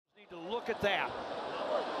look at that.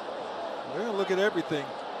 We're going to look at everything.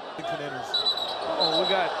 Oh, we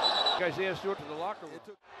got Isaiah Stewart to the locker room.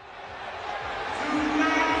 The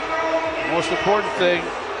most important thing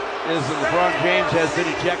is that LeBron James has been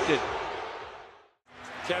ejected.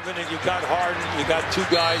 Kevin, and you got Harden, you got two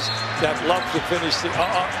guys that love to finish the Come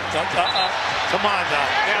on now.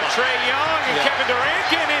 Now Trae Young and Kevin Durant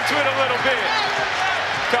getting into it a little bit.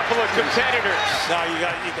 Couple of competitors. Now you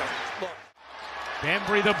got look.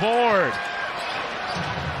 Bembry the board.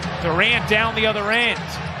 Durant down the other end.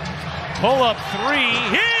 Pull up three.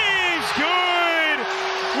 He's good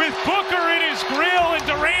with Booker in his grill, and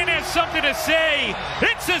Durant has something to say.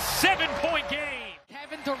 It's a 7-point game.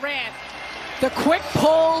 Kevin Durant, the quick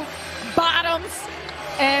pull, bottoms,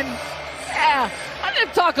 and I'm going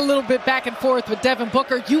to talk a little bit back and forth with Devin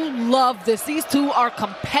Booker. You love this. These two are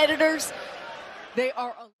competitors. They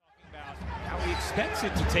are. How he expects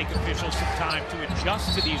it to take officials some time to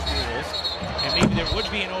adjust to these rules, and maybe there would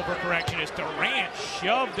be an overcorrection as Durant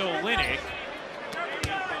shoved Olynyk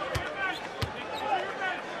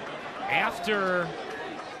after.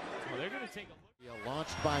 Well, they're going to take a look.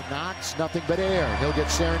 Launched by Knox, nothing but air. He'll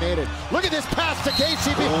get serenaded. Look at this pass to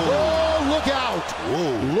KCP. Oh, look out!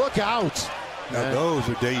 Whoa. Look out! Now those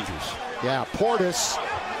are dangerous. Yeah, Portis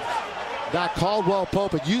got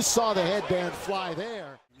Caldwell-Pope, and you saw the headband fly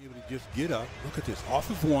there. Able to just get up. Look at this. Off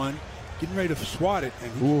of one, getting ready to swat it,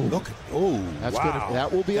 and look at that's wow.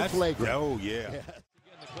 That will be a flagrant. Oh yeah. Again,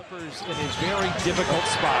 the Clippers in a very difficult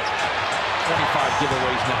spot. 25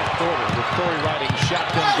 giveaways now. Quarter with Curry riding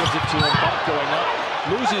shotgun, gives it to him. Buck going up,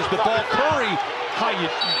 loses the ball. Curry,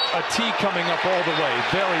 a T coming up all the way.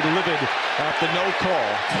 Very livid at the no call.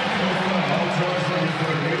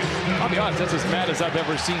 I'll be honest, that's as mad as I've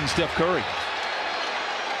ever seen Steph Curry.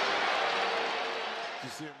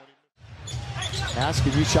 Ask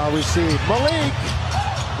and you shall receive. Malik,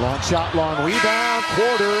 long shot, long rebound.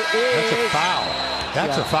 Quarter is. That's a foul.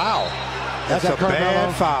 That's a foul. That's a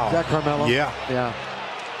bad foul. Is that Carmelo? Yeah. Yeah.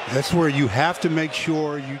 That's where you have to make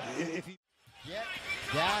sure you. If you get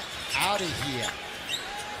that out of here.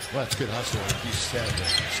 Well, it's good hustle, like you said,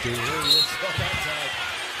 Steve. Here he is.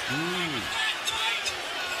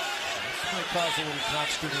 This might cause a little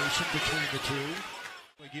consternation between the two.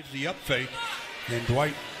 He gives the up fake, and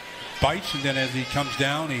Dwight bites, and then as he comes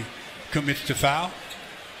down, he commits to foul.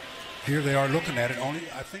 Here they are looking at it only,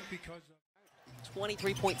 I think, because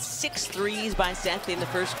 23.6 threes by Seth in the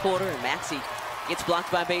first quarter, and Maxey gets blocked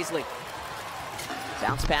by Baisley.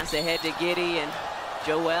 Bounce pass ahead to Giddey, and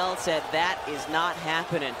Joel said that is not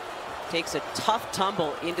happening. Takes a tough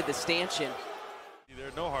tumble into the stanchion. There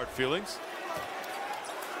are no hard feelings.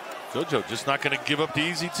 JoJo just not going to give up the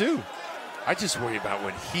easy two. I just worry about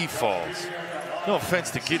when he falls. No offense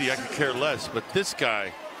to Giddey, I could care less, but this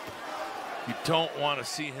guy, you don't want to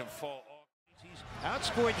see him fall.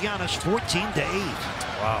 Outscored Giannis 14-8.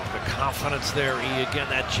 Wow, the confidence there, E. Again,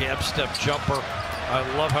 that jab step jumper. I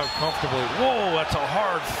love how comfortably. Whoa, that's a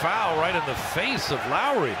hard foul right in the face of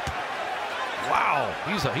Lowry. Wow,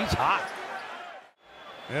 he's hot.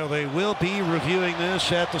 Well, they will be reviewing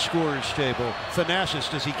this at the scorer's table. Thanasis,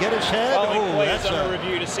 does he get his head? Oh, that's under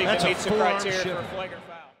review to see if it meets the criteria for a flagrant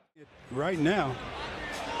foul. right now,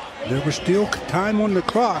 there was still time on the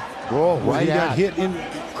clock. Whoa, right he got hit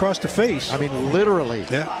across the face. I mean, literally,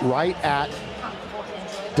 right at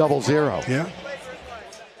 0-0. Yeah.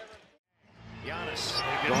 Giannis,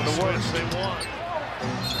 going to work. They won.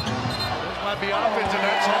 This might be offense, and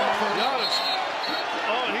that's all for Giannis.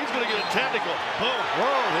 Oh, and he's going to get a technical. Boom.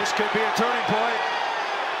 Whoa, this could be a turning point.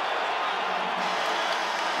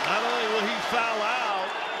 Not only will he foul out,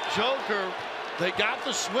 Joker, they got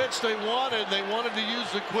the switch they wanted. They wanted to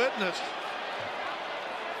use the quickness.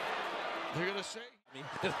 They're going to say.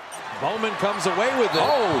 Bowman comes away with it.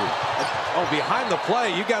 Oh, behind the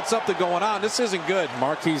play. You got something going on. This isn't good.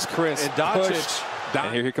 Marquise Chris and Doncic.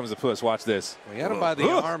 And here comes the push. Watch this. We had him by the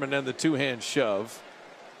arm and then the two-hand shove.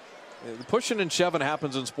 The pushing and shoving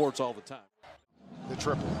happens in sports all the time. The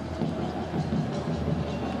triple.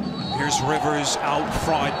 Here's Rivers out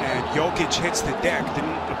front, and Jokic hits the deck.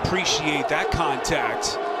 Didn't appreciate that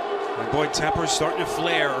contact. My boy Temper's starting to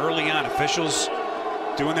flare early on. Officials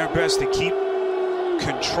doing their best to keep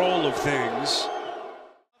control of things. On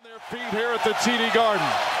their feet here at the TD Garden.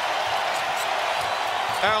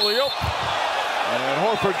 Alley-oop. And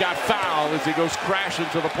Horford got fouled as he goes crashing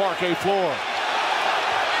to the parquet floor.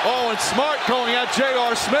 Oh, and Smart going at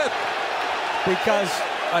J.R. Smith. Because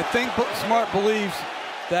I think Smart believes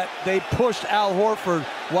that they pushed Al Horford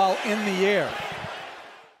while in the air.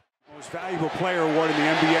 Most valuable player award in the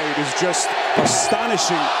NBA. It is just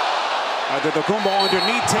astonishing Antetokounmpo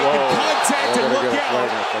underneath, taking contact, and look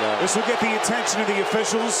out. This will get the attention of the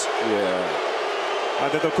officials. Yeah.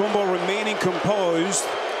 Antetokounmpo remaining composed.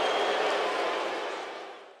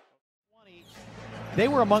 They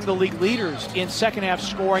were among the league leaders in second-half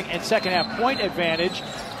scoring and second-half point advantage.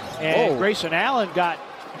 And Grayson Allen got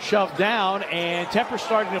shoved down, and temper's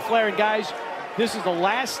starting to flare. And guys, this is the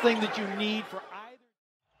last thing that you need for either.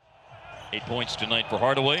 8 points tonight for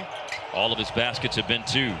Hardaway. All of his baskets have been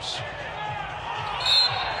twos.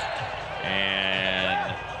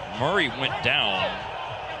 And Murray went down.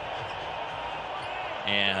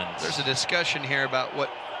 And there's a discussion here about what.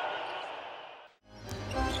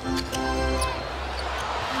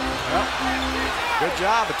 Good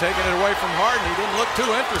job of taking it away from Harden. He didn't look too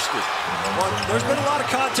interested. Well, there's been a lot of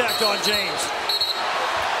contact on James.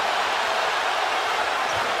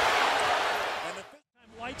 And the fifth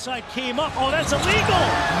time Whiteside came up. Oh, that's illegal.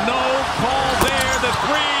 no call there. The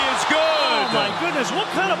three is good. Oh, my goodness. What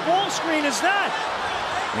kind of ball screen is that?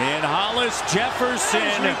 And Hollis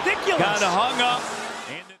Jefferson got hung up.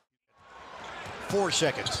 4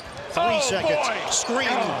 seconds. 3 seconds. Boy.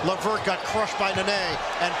 Screen. LeVert got crushed by Nene,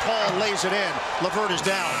 and Paul lays it in. LeVert is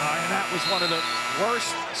down. And that was one of the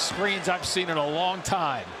worst screens I've seen in a long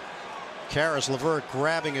time. Karis LeVert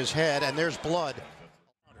grabbing his head, and there's blood.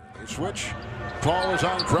 They switch. Paul is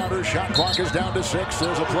on Crowder. Shot clock is down to 6.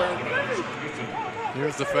 There's a player.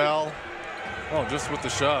 Here's the foul. Oh, just with the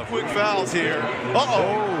shove. Quick fouls here.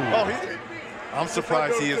 I'm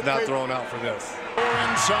surprised he is not thrown out for this.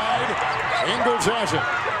 Inside. Ingles has it.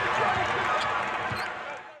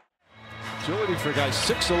 Agility for a guy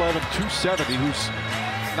 6'11", 270, who's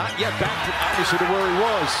not yet back to, obviously, to where he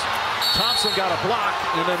was. Thompson got a block,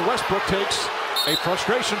 and then Westbrook takes a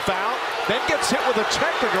frustration foul, then gets hit with a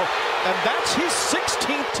technical, and that's his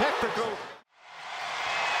 16th technical.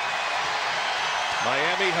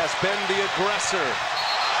 Miami has been the aggressor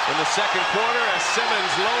in the second quarter as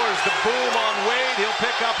Simmons lowers the boom on Wade. He'll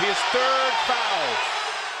pick up his 3rd foul.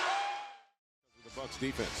 The Bucks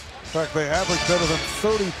defense. In fact, they average better than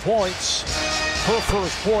 30 points per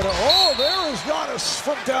first quarter. Oh, there is Giannis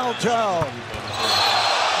from downtown.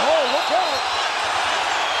 Oh, look out.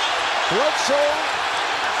 Bledsoe.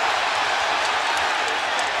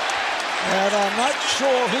 And I'm not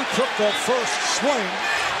sure who took that first swing.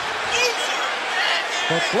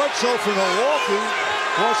 But Bledsoe for Milwaukee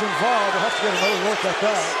was involved. We'll have to get another look at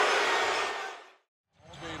that.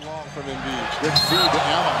 All day long from Embiid. Good feed to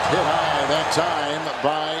Allen. Hit high that time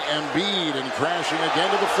by Embiid and crashing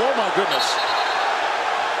again to the floor. My goodness.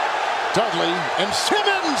 Dudley and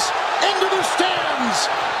Simmons into the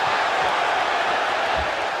stands.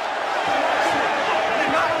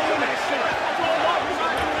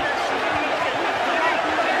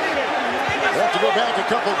 Have to go back a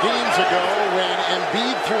couple games ago when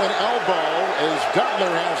Embiid threw an elbow as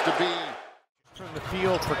Butler has to be. From the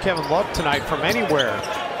field for Kevin Love tonight from anywhere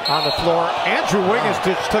on the floor. Andrew Wiggins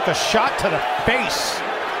just took a shot to the face.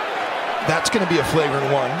 That's going to be a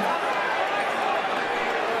flagrant one.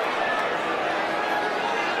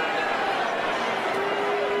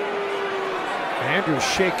 Andrew's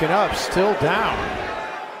shaken up, still down.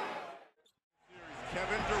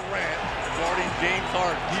 Kevin Durant guarding James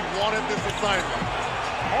Harden. He wanted this assignment.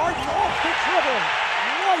 Harden off the dribble.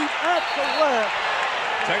 Right at the left.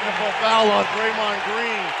 Technical foul on Draymond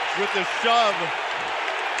Green with the shove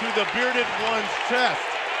to the bearded one's chest.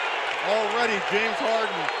 Already James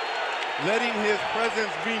Harden letting his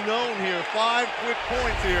presence be known here. 5 quick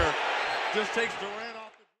points here. Just takes Durant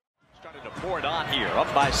off the... Starting to pour it on here,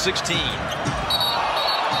 up by 16.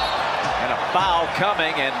 And a foul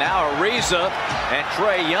coming, and now Ariza and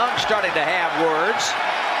Trae Young starting to have words.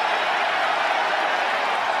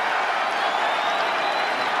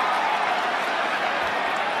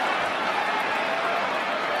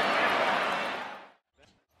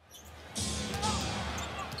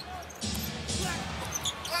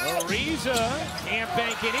 Ariza can't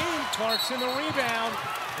bank it in. Clarkson the rebound.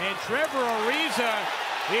 And Trevor Ariza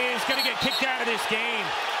is going to get kicked out of this game.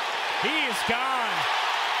 He is gone.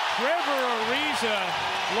 Trevor Ariza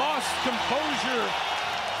lost composure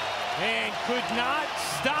and could not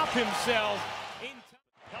stop himself.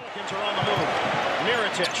 Pelicans are on the move.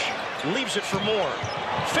 Mirotic leaves it for Moore.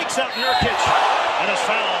 Fakes out Nurkic and is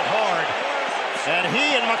fouled hard. And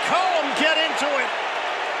he and McCollum get into it.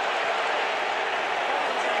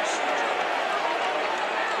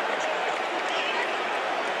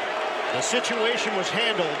 The situation was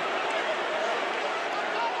handled.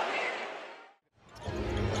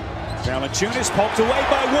 Valanciunas poked away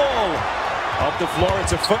by Wall. Up the floor,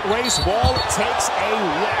 it's a foot race. Wall takes a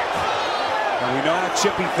whack. And we know how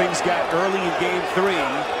chippy things got early in game 3.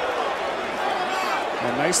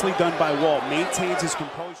 And nicely done by Wall. Maintains his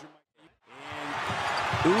composure.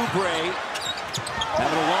 Oubre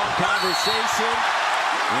having a long conversation.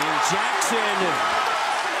 And Jackson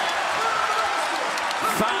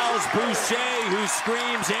fouls Boucher, who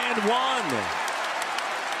screams and one.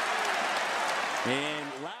 And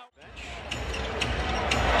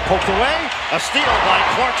poked away. A steal by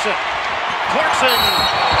Clarkson. Clarkson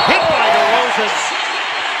hit by DeRozan.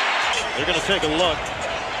 They're going to take a look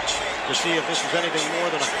to see if this is anything more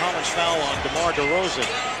than a common foul on DeMar DeRozan.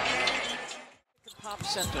 Pop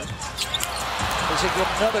center. Does he get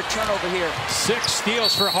another turnover here? 6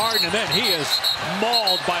 steals for Harden, and then he is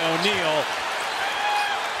mauled by O'Neal.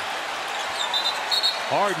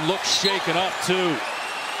 Harden looks shaken up too.